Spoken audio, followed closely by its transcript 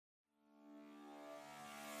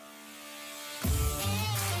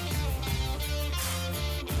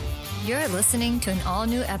You're listening to an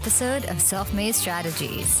all-new episode of Self-Made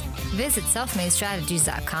Strategies. Visit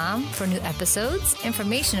selfmadestrategies.com for new episodes,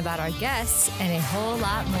 information about our guests, and a whole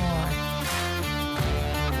lot more.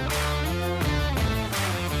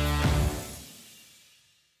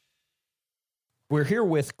 We're here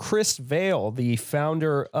with Chris Vail, the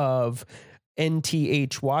founder of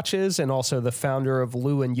NTH watches and also the founder of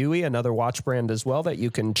Lou & Yui, another watch brand as well that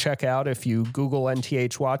you can check out if you Google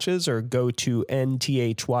NTH watches or go to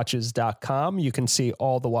nthwatches.com. You can see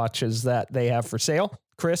all the watches that they have for sale.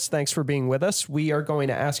 Chris, thanks for being with us. We are going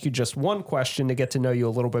to ask you just one question to get to know you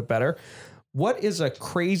a little bit better. What is a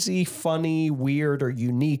crazy, funny, weird, or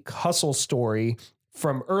unique hustle story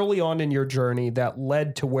from early on in your journey that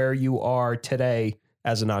led to where you are today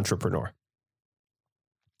as an entrepreneur?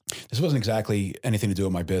 This wasn't exactly anything to do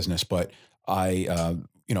with my business, but I,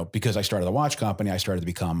 because I started a watch company, I started to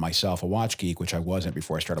become myself a watch geek, which I wasn't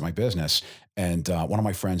before I started my business. And one of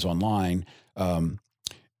my friends online,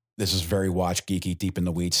 this is very watch geeky, deep in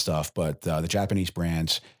the weeds stuff, but the Japanese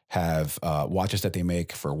brands have watches that they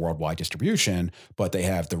make for worldwide distribution, but they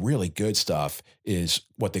have the really good stuff is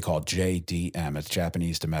what they call JDM. It's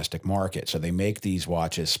Japanese domestic market. So they make these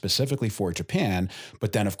watches specifically for Japan,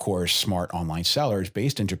 but then of course, smart online sellers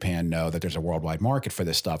based in Japan know that there's a worldwide market for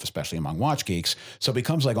this stuff, especially among watch geeks. So it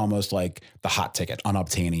becomes like almost like the hot ticket,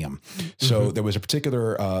 unobtainium. So there was a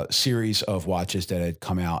particular series of watches that had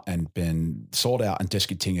come out and been sold out and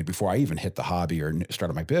discontinued before I even hit the hobby or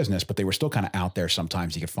started my business, but they were still kind of out there.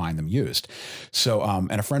 Sometimes you could find them used. So,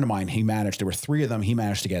 and a friend of mine, there were three of them. He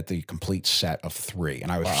managed to get the complete set of three.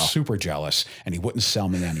 And I was super jealous and he wouldn't sell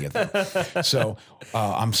me any of them. So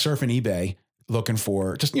I'm surfing eBay looking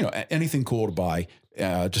for just, anything cool to buy,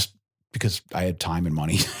 just because I had time and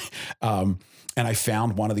money. And I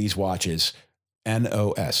found one of these watches,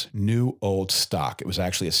 NOS, new old stock. It was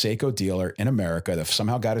actually a Seiko dealer in America that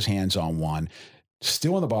somehow got his hands on one,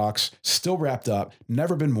 still in the box, still wrapped up,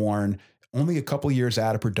 never been worn, only a couple of years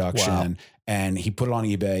out of production. Wow. And he put it on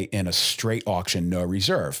eBay in a straight auction, no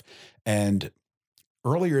reserve. And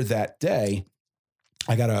earlier that day,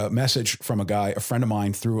 I got a message from a friend of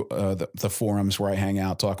mine through the forums where I hang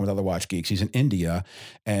out talking with other watch geeks. He's in India,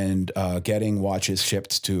 and getting watches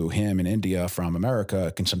shipped to him in India from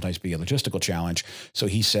America can sometimes be a logistical challenge. So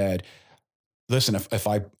he said, listen, if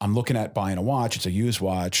I'm looking at buying a watch, it's a used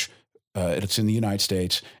watch, it's in the United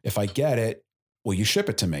States. If I get it, will you ship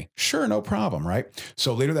it to me? Sure, no problem, right?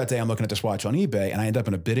 So later that day, I'm looking at this watch on eBay, and I end up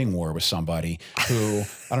in a bidding war with somebody who, I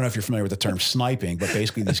don't know if you're familiar with the term sniping, but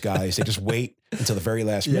basically these guys, they just wait until the very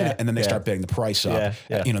last minute, and then they start bidding the price up.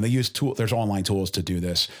 They use there's online tools to do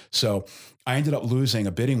this. So I ended up losing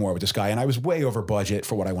a bidding war with this guy, and I was way over budget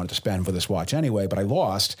for what I wanted to spend for this watch anyway, but I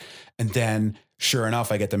lost. And then sure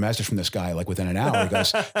enough, I get the message from this guy like within an hour. He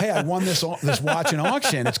goes, "Hey, I won this watch in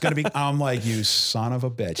auction. It's going to be." I'm like, "You son of a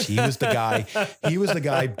bitch!" He was the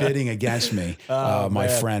guy bidding against me. My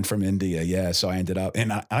friend from India. Yeah. So I ended up,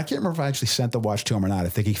 and I can't remember if I actually sent the watch to him or not. I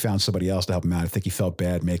think he found somebody else to help him out. I think he felt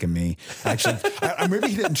bad making me actually. Maybe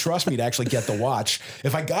he didn't trust me to actually get the watch.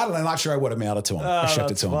 If I got it, I'm not sure I would have mailed it to him or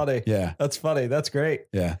shipped it to him. Yeah, that's funny. That's great.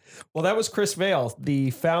 Yeah. Well, that was Chris Vail,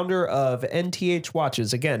 the founder of NTH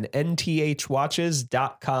Watches. Again,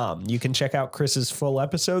 nthwatches.com. You can check out Chris's full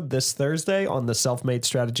episode this Thursday on the Self-Made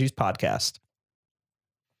Strategies podcast.